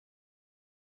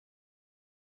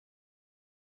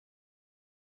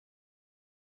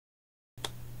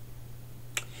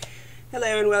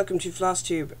Hello and welcome to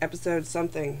Flosstube, episode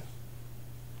something.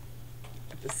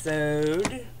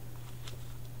 Episode...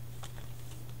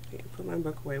 Put my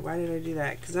book away. Why did I do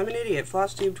that? Because I'm an idiot.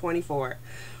 Flosstube 24.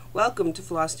 Welcome to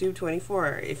Flosstube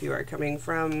 24. If you are coming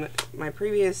from my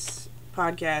previous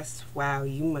podcast, wow,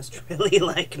 you must really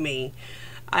like me.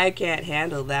 I can't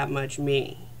handle that much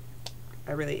me.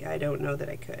 I don't know that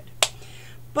I could.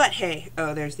 But hey,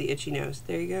 oh, there's the itchy nose.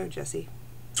 There you go, Jessie.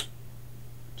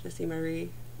 Jessie Marie.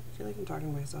 I feel like I'm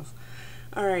talking to myself.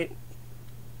 Alright.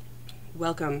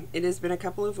 Welcome. It has been a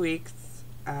couple of weeks.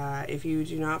 If you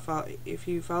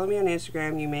follow me on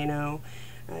Instagram, you may know.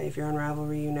 If you're on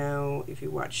Ravelry, you know. If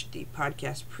you watched the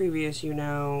podcast previous, you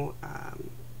know.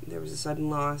 There was a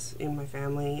sudden loss in my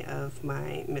family of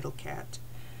my middle cat,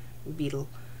 Beetle.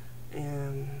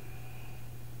 It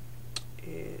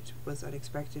was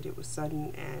unexpected, it was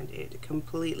sudden, and it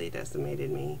completely decimated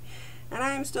me. And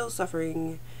I am still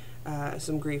suffering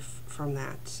some grief from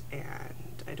that,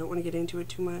 and I don't want to get into it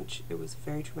too much. It was a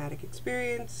very traumatic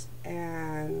experience,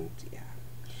 and yeah.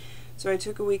 So I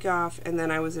took a week off, and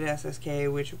then I was at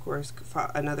SSK, which of course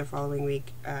another following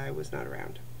week I was not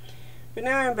around. But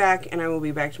now I'm back, and I will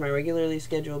be back to my regularly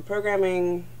scheduled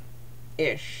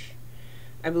programming-ish.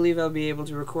 I believe I'll be able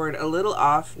to record a little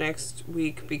off next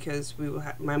week because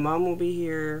my mom will be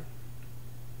here,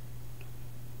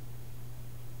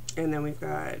 and then we've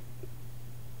got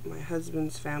my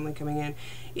husband's family coming in.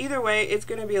 Either way, it's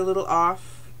going to be a little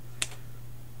off,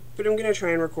 but I'm going to try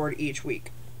and record each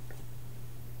week.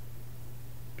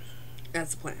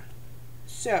 That's the plan.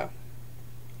 So,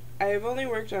 I have only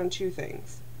worked on 2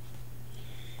 things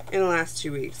in the last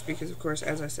 2 weeks because, of course,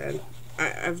 as I said,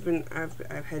 I've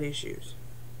had issues.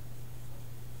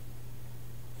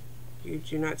 You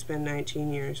do not spend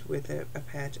 19 years with a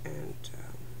pet and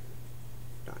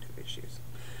not have issues.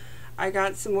 I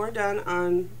got some more done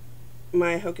on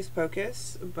my Hocus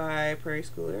Pocus by Prairie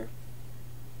Schooler.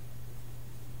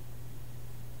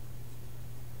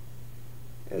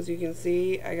 As you can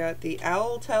see, I got the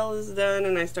Owl Tell is done,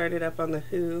 and I started up on the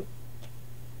Who.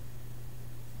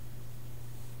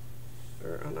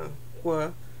 Or on a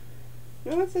Wha.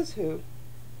 No, it says Who.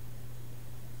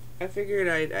 I figured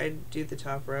I'd do the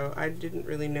top row. I didn't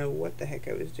really know what the heck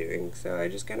I was doing, so I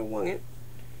just kind of wung it.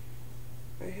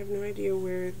 I have no idea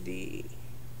where the...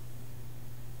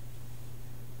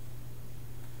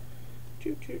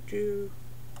 Put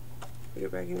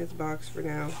it back in its box for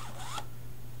now.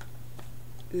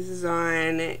 This is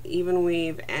on Even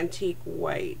Weave Antique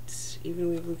White. Even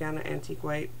Weave Lugana Antique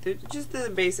White. Just the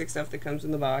basic stuff that comes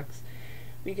in the box,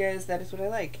 because that is what I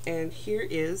like. And here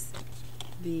is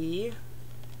the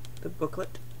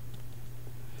booklet.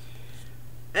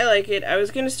 I like it. I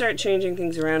was going to start changing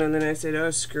things around, and then I said,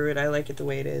 oh, screw it. I like it the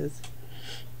way it is.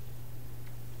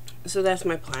 So that's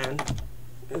my plan.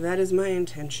 That is my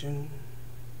intention.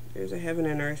 There's a Heaven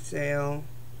and Earth sale.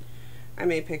 I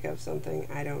may pick up something.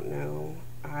 I don't know.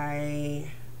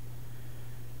 I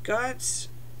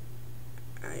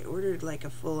ordered like a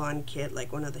full-on kit,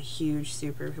 like one of the huge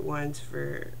super ones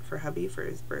for hubby for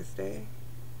his birthday,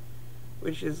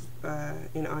 which is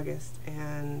in August,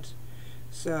 and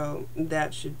so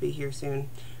that should be here soon.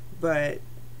 But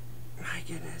my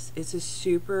goodness, it's a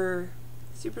super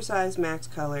size max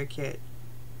color kit.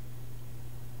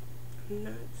 I'm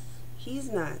nuts. He's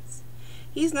nuts.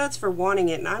 He's nuts for wanting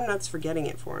it, and I'm nuts for getting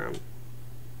it for him.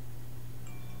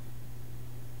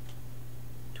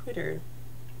 Twitter,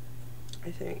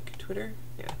 I think. Twitter?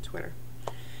 Yeah, Twitter.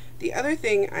 The other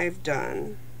thing I've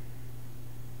done,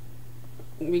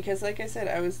 because like I said,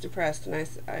 I was depressed, and I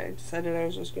decided I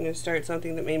was just going to start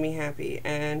something that made me happy,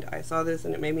 and I saw this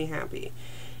and it made me happy.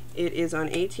 It is on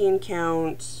 18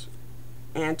 count,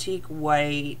 antique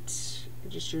white,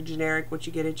 just your generic what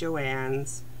you get at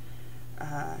Joann's.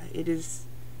 This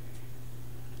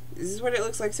is what it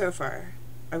looks like so far.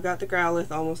 I've got the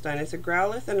Growlithe almost done. It's a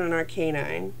Growlithe and an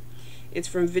Arcanine. It's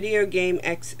from Video Game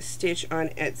X Stitch on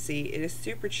Etsy. It is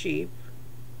super cheap.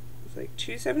 It's like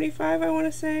 $2.75, I want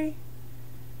to say.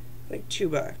 Like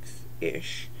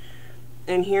 $2-ish.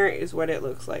 And here is what it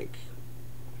looks like.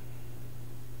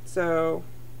 So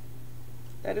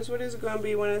that is what it's going to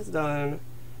be when it's done.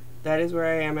 That is where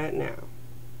I am at now.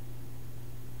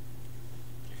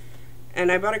 And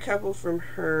I bought a couple from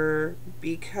her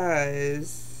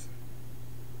because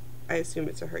I assume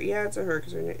it's a her. Yeah, it's a her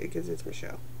because it's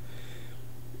Michelle.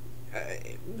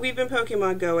 We've been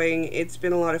Pokemon going. It's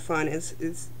been a lot of fun.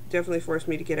 It's definitely forced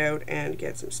me to get out and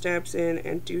get some steps in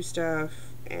and do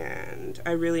stuff, and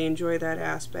I really enjoy that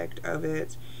aspect of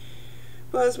it.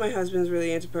 Plus, my husband's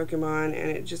really into Pokemon,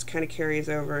 and it just kind of carries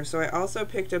over. So I also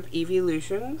picked up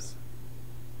Evolutions.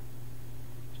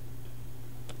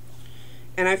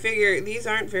 And I figure these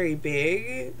aren't very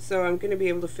big, so I'm going to be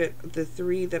able to fit the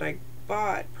 3 that I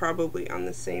bought probably on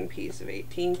the same piece of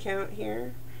 18 count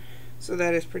here. So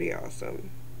that is pretty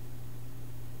awesome.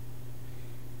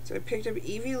 So I picked up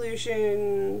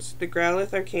Evolutions, the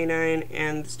Growlithe Arcanine,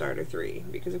 and the Starter 3,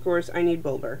 because of course I need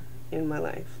Bulber in my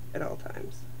life at all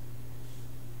times.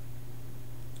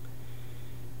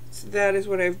 So that is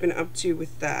what I've been up to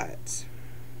with that.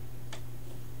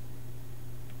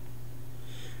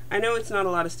 I know it's not a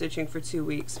lot of stitching for 2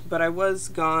 weeks, but I was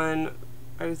gone.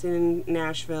 I was in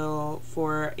Nashville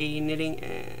for a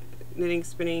knitting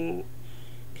spinning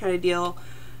kind of deal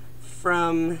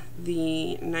from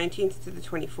the 19th to the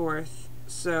 24th,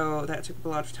 so that took up a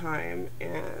lot of time,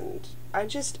 and I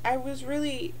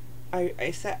laid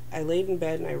in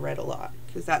bed and I read a lot,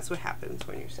 because that's what happens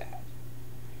when you're sad.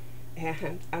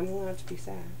 And I'm allowed to be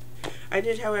sad. I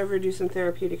did, however, do some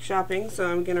therapeutic shopping, so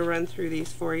I'm going to run through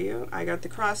these for you. I got the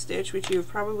cross stitch, which you've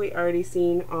probably already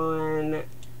seen on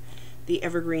the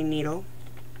evergreen needle.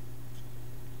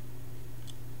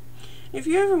 If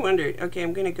you ever wondered, okay,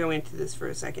 I'm going to go into this for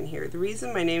a second here. The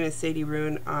reason my name is Sadie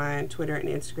Rune on Twitter and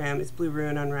Instagram is Blue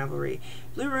Rune on Ravelry.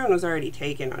 Blue Rune was already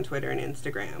taken on Twitter and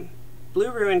Instagram. Blue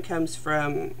Rune comes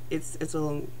from, it's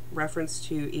a reference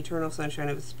to Eternal Sunshine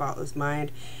of a Spotless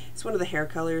Mind. It's one of the hair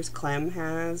colors Clem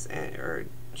has, or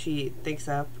she thinks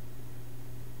up.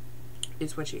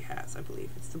 It's what she has, I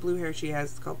believe. It's the blue hair she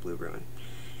has. It's called Blue Rune.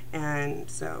 And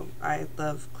so I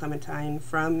love Clementine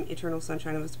from Eternal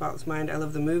Sunshine of a Spotless Mind. I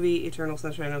love the movie Eternal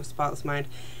Sunshine of a Spotless Mind.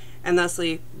 And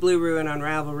thusly, Blue Rune on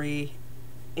Ravelry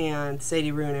and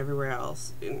Sadie Rune everywhere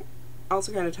else. And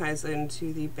also kind of ties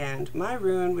into the band My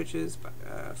Rune, which is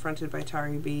fronted by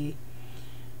Tari B,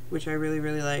 which I really,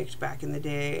 really liked back in the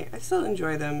day. I still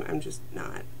enjoy them. I'm just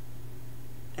not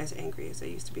as angry as I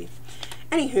used to be.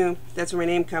 Anywho, that's where my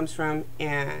name comes from,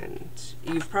 and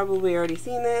you've probably already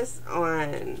seen this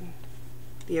on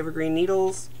the Evergreen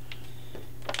Needles.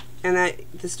 And that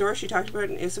the store she talked about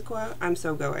in Issaquah, I'm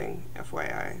so going,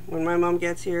 FYI. When my mom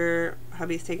gets here,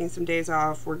 hubby's taking some days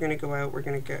off, we're gonna go out, we're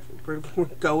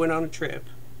going on a trip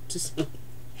to see.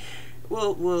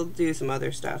 We'll do some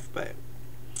other stuff, but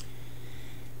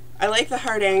I like the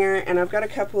Hardanger, and I've got a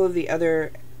couple of the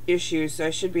other issues, so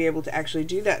I should be able to actually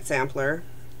do that sampler.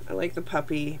 I like the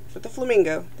puppy, but the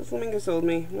flamingo sold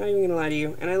me, I'm not even gonna lie to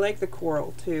you. And I like the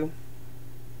coral too.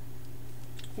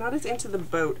 Not as into the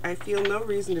boat. I feel no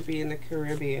reason to be in the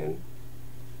Caribbean.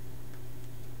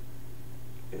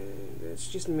 That's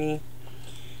just me.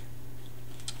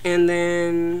 And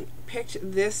then picked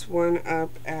this one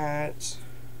up at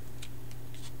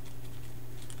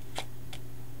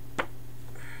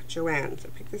Joann's. I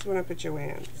picked this one up at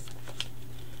Joann's.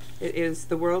 It is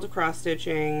The World of Cross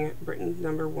Stitching, Britain's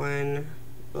 #1,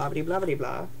 blah blah blah blah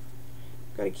blah.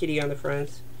 Got a kitty on the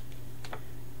front.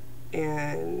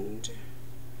 And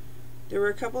there were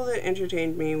a couple that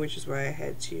entertained me, which is why I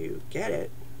had to get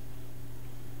it.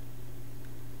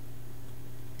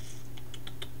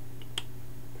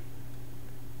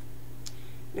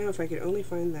 Now if I could only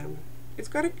find them. It's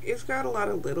got a lot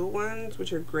of little ones,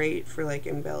 which are great for like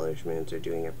embellishments or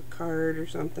doing up a card or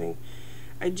something.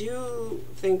 I do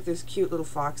think this cute little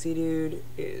foxy dude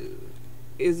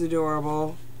is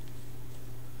adorable.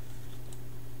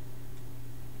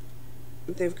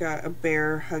 They've got a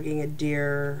bear hugging a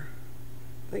deer.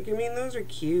 Like, I mean, those are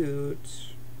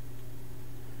cute.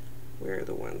 Where are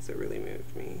the ones that really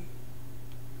moved me?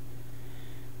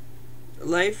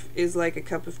 Life is like a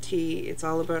cup of tea. It's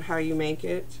all about how you make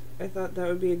it. I thought that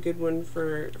would be a good one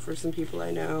for some people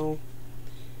I know.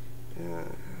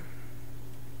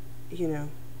 You know,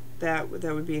 that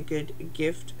would be a good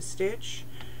gift stitch.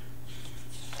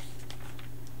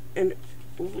 And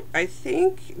I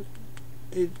think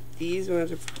these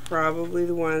ones are probably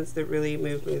the ones that really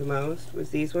moved me the most, was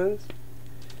these ones.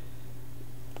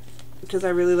 Because I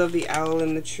really love the owl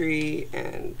in the tree,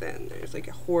 and then there's like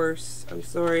a horse. I'm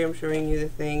sorry I'm showing you the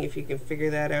thing. If you can figure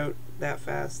that out that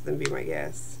fast, then be my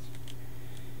guest.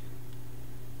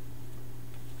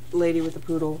 Lady with the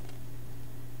poodle.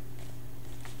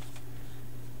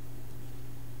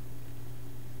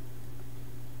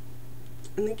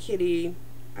 And the kitty.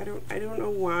 I don't know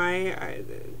why.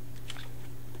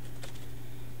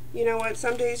 You know what?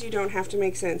 Some days you don't have to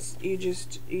make sense. You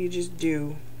just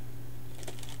do.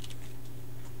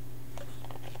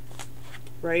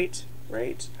 Right?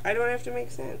 Right? I don't have to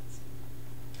make sense.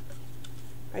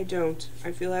 I don't.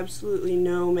 I feel absolutely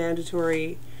no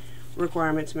mandatory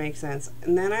requirement to make sense.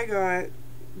 And then I got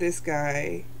this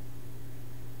guy.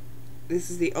 This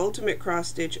is the ultimate cross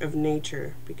stitch of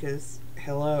nature, because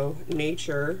hello,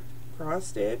 nature cross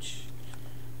stitch.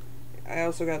 I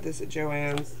also got this at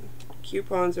Joann's.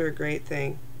 Coupons are a great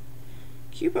thing.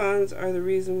 Coupons are the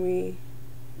reason we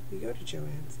go to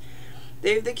Joann's.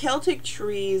 They have the Celtic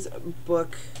Trees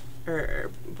book,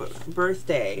 or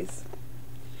birthdays.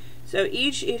 So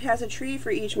it has a tree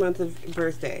for each month of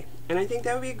birthday. And I think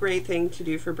that would be a great thing to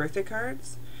do for birthday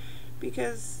cards,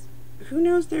 because who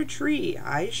knows their tree?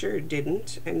 I sure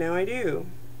didn't, and now I do.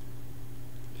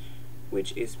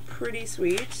 Which is pretty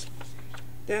sweet.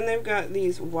 Then they've got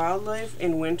these wildlife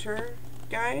in winter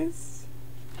guys,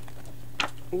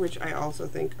 which I also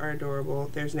think are adorable.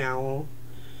 There's an owl.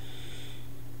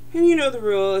 And you know the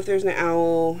rule, if there's an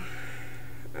owl,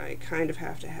 I kind of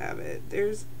have to have it.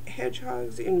 There's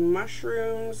hedgehogs in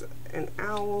mushrooms and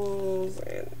owls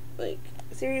and, like,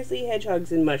 seriously,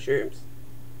 hedgehogs in mushrooms.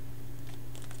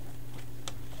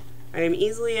 I am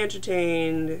easily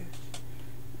entertained.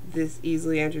 This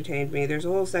easily entertained me. There's a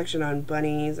whole section on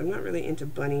bunnies. I'm not really into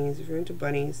bunnies. If you're into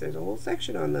bunnies, there's a whole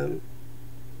section on them.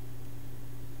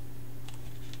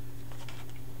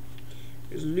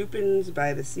 There's lupins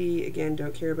by the sea. Again,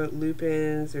 don't care about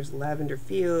lupins. There's lavender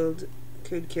field.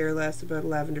 Could care less about a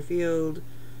lavender field.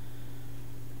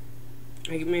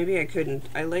 Maybe I couldn't.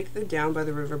 I like the down by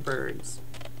the river birds.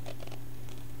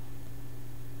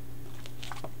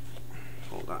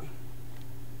 Hold on.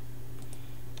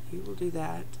 You will do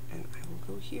that, and I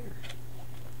will go here.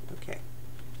 Okay.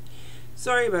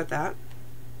 Sorry about that.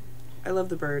 I love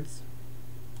the birds.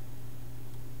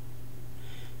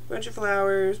 Bunch of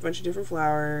flowers, bunch of different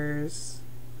flowers.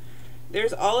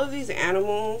 There's all of these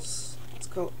animals. It's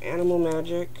called Animal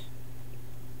Magic.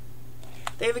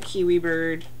 They have a kiwi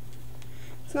bird.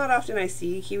 It's not often I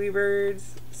see kiwi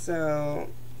birds, so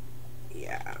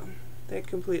yeah, that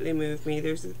completely moved me.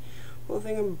 There's a whole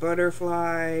thing of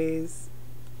butterflies.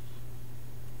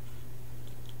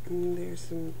 And there's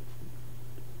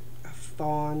a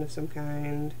fawn of some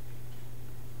kind.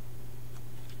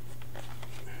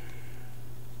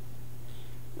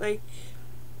 Like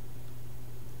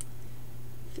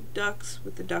the ducks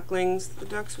with the ducklings. The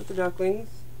ducks with the ducklings.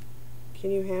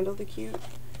 Can you handle the cute?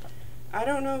 I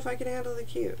don't know if I can handle the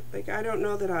cute. Like, I don't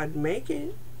know that I'd make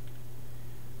it.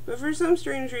 But for some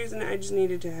strange reason, I just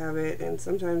needed to have it, and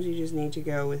sometimes you just need to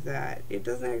go with that. It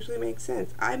doesn't actually make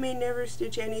sense. I may never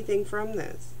stitch anything from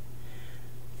this.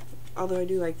 Although I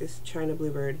do like this China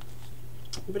Bluebird.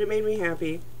 But it made me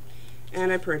happy,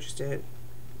 and I purchased it.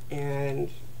 And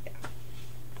yeah.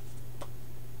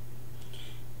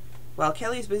 While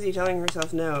Kelly's busy telling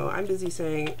herself no, I'm busy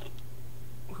saying,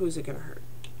 who's it gonna hurt?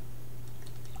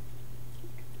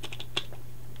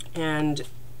 And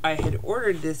I had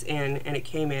ordered this in, and it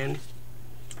came in.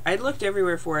 I'd looked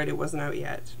everywhere for it. It wasn't out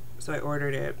yet. So I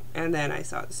ordered it, and then I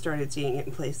started seeing it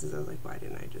in places. I was like, why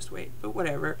didn't I just wait? But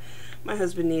whatever. My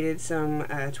husband needed some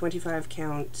 25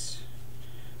 count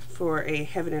for a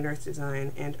Heaven and Earth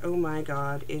design, and oh my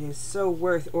god, it is so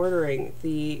worth ordering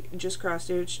the Just Cross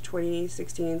Stitch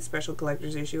 2016 special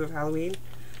collector's issue of Halloween.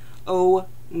 Oh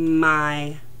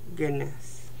my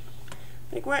goodness.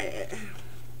 Like, why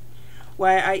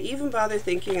I even bother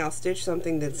thinking I'll stitch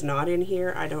something that's not in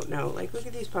here, I don't know. Like, look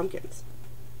at these pumpkins.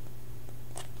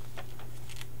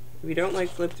 If you don't like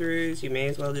flip throughs, you may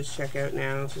as well just check out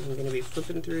now, because I'm going to be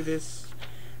flipping through this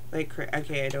like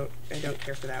okay, I don't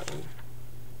care for that one.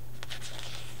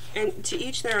 And to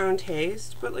each their own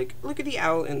taste, but like, look at the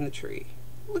owl in the tree.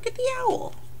 Look at the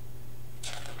owl.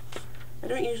 I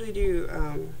don't usually do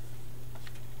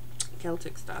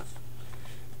Celtic stuff.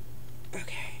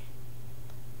 Okay.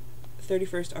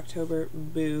 31st October,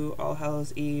 boo, All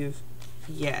Hallows Eve,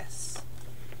 yes.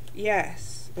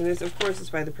 Yes. And this, of course, is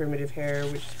by the Primitive Hare,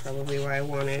 which is probably why I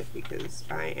want it, because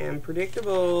I am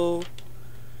predictable.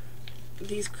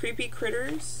 These creepy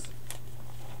critters,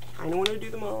 I don't want to do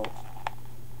them all.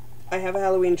 I have a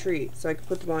Halloween tree, so I could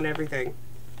put them on everything.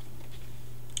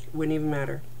 Wouldn't even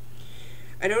matter.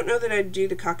 I don't know that I'd do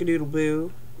the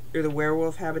Cock-a-doodle-boo, or the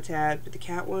werewolf habitat, but the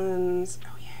cat ones,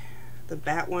 oh yeah. The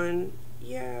bat one,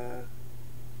 yeah.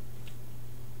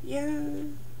 Yeah.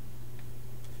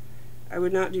 I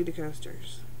would not do the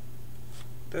coasters.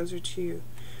 Those are two.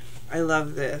 I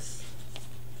love this.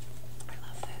 I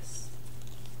love this.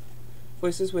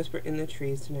 Voices whisper in the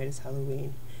trees, tonight is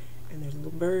Halloween. And there's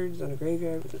little birds on a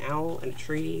graveyard with an owl and a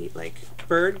tree. Like,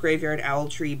 bird, graveyard, owl,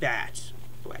 tree, bat.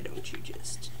 Why don't you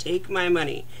just take my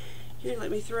money? Here,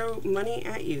 let me throw money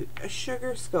at you. A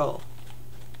sugar skull.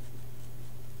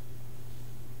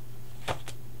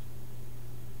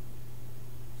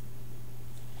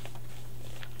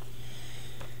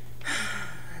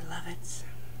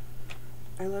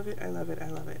 I love it, I love it, I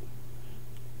love it.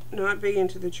 Not big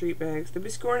into the treat bags. The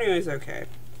Biscornu is okay.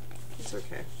 It's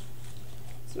okay.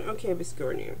 It's an okay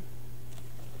Biscornu.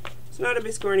 It's not a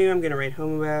Biscornu I'm going to write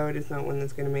home about. It's not one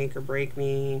that's going to make or break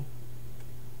me.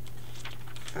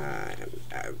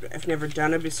 I've never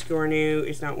done a Biscornu.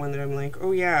 It's not one that I'm like,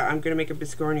 oh yeah, I'm going to make a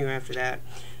Biscornu after that.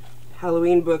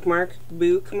 Halloween bookmark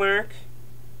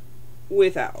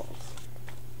with owls.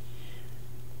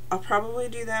 I'll probably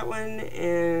do that one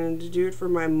and do it for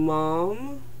my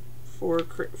mom for,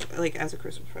 like, as a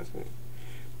Christmas present.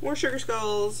 More sugar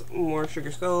skulls, more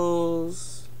sugar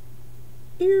skulls.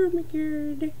 Ear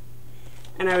McGeard.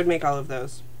 And I would make all of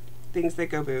those. Things that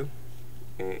go boo.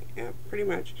 Yeah, pretty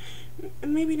much.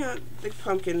 Maybe not the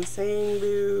pumpkin saying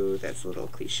boo. That's a little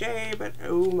cliche, but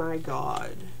oh my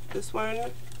god. This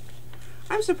one,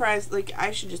 I'm surprised. Like,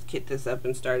 I should just kit this up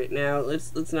and start it now.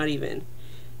 Let's not even.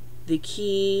 The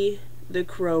key the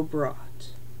crow brought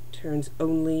turns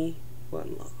only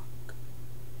one lock.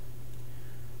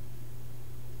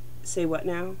 Say what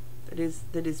now? That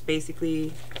is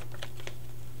basically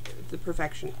the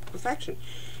perfection. Perfection.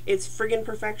 It's friggin'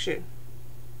 perfection.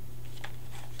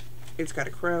 It's got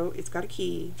a crow. It's got a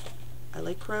key. I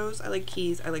like crows. I like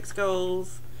keys. I like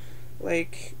skulls.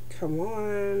 Like, come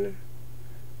on.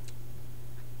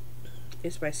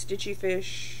 It's by Stitchy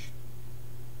Fish.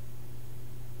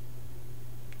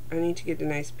 I need to get a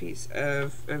nice piece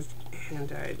of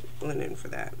hand-dyed linen for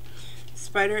that.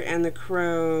 Spider and the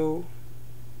Crow.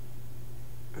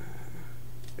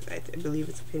 I believe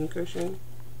it's a pin cushion.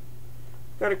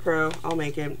 Got a crow. I'll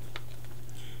make it.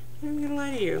 I'm gonna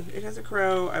lie to you. It has a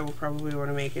crow. I will probably want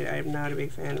to make it. I am not a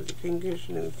big fan of the pin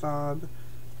cushion and the fob.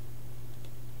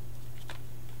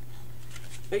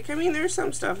 Like, I mean, there's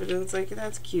some stuff and it's like,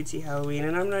 that's cutesy Halloween,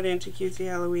 and I'm not into cutesy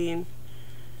Halloween.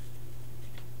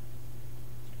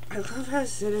 I love how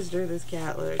sinister this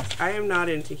cat looks. I am not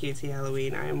into cutesy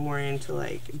Halloween. I am more into,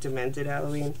 like, demented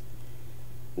Halloween.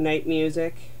 Night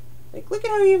music. Like, look at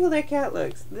how evil that cat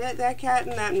looks. That cat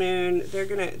and that moon, they're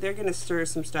gonna stir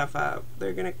some stuff up.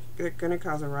 They're gonna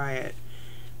cause a riot.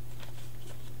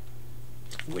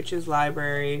 Witch's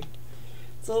Library.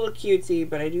 It's a little cutesy,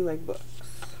 but I do like books.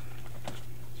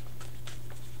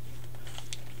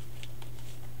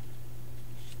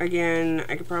 Again,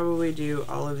 I could probably do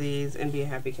all of these and be a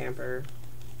happy camper.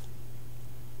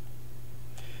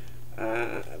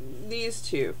 These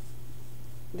two.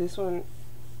 This one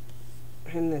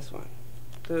and this one.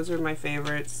 Those are my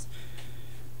favorites.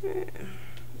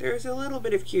 There's a little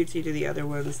bit of cutesy to the other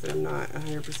ones that I'm not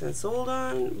 100% sold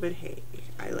on, but hey,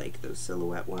 I like those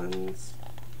silhouette ones.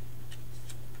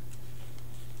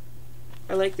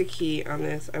 I like the key on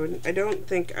this. I don't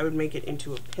think I would make it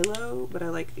into a pillow, but I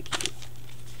like the key.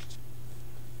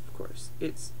 Of course,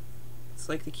 it's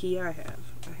like the key I have.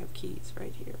 I have keys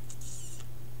right here.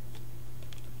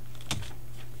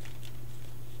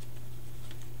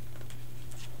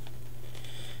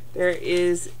 There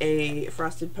is a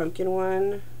frosted pumpkin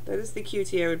one. That is the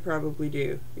cutie I would probably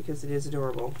do because it is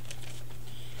adorable.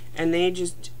 And they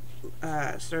just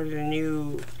started a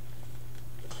new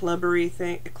club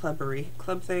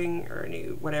thing, or a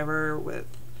new whatever with.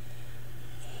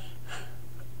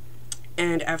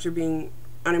 And after being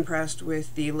unimpressed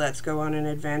with the Let's Go on an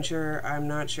Adventure, I'm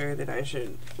not sure that I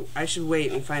should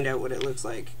wait and find out what it looks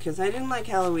like, because I didn't like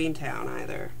Halloween Town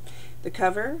either. The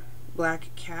cover, black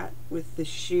cat with the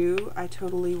shoe, I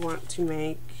totally want to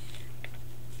make.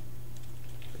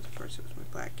 Of course, it was my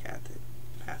black cat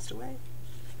that passed away.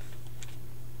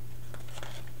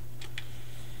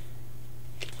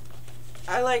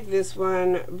 I like this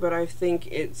one, but I think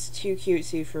it's too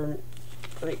cutesy for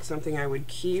like something I would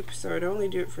keep, so I'd only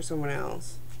do it for someone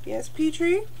else. Yes,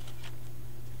 Petrie?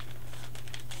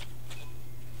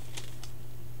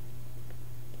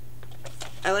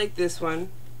 I like this one.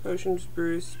 Potions,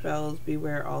 brews, spells,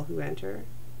 beware all who enter.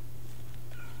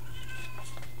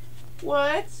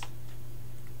 What?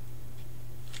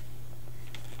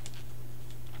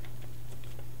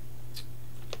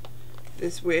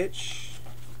 This witch,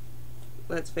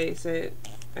 let's face it,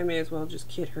 I may as well just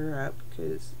kit her up,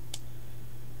 because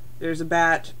there's a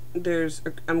bat,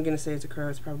 I'm gonna say it's a crow,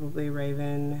 it's probably a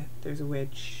raven, there's a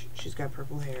witch, she's got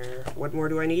purple hair. What more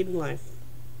do I need in life?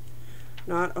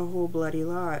 Not a whole bloody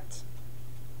lot.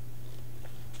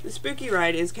 The spooky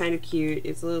ride is kind of cute.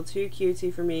 It's a little too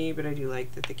cutesy for me, but I do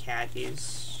like that the cat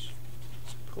is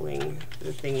pulling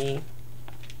the thingy.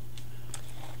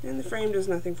 And the frame does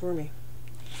nothing for me.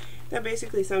 That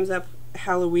basically sums up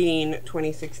Halloween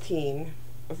 2016,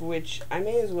 of which I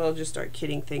may as well just start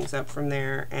kitting things up from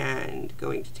there and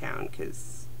going to town,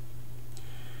 because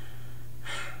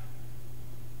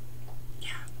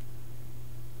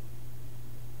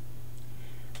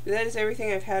that is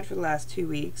everything I've had for the last 2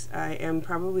 weeks. I am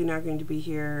probably not going to be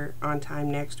here on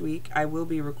time next week. I will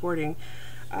be recording.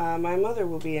 My mother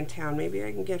will be in town. Maybe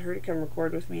I can get her to come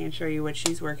record with me and show you what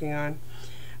she's working on.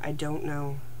 I don't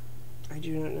know. I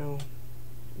do not know.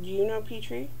 Do you know,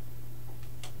 Petrie?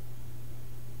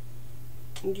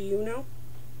 Do you know?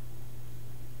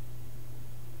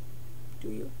 Do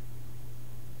you?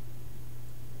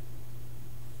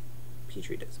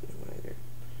 Petrie doesn't know either.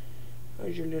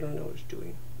 How's your little nose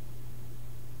doing?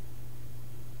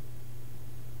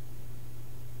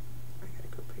 I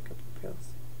gotta go pick up the pills.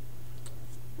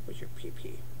 Where's your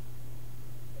pee-pee?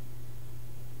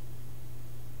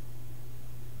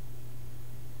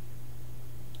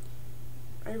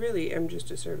 I really am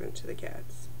just a servant to the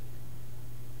cats.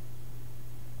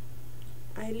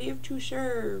 I live to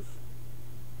serve.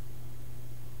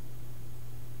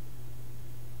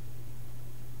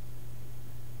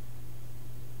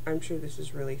 I'm sure this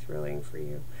is really thrilling for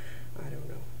you. I don't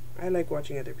know. I like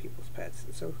watching other people's pets,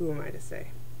 so who am I to say?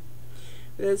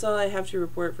 But that's all I have to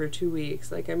report for 2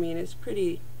 weeks. Like, I mean, it's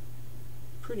pretty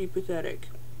pathetic.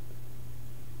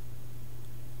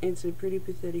 It's a pretty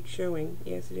pathetic showing.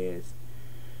 Yes, it is.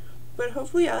 But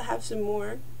hopefully I'll have some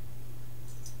more.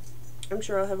 I'm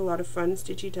sure I'll have a lot of fun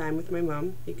stitchy time with my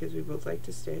mom, because we both like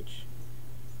to stitch.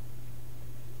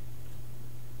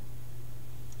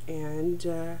 And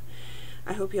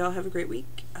I hope you all have a great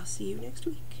week. I'll see you next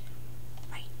week.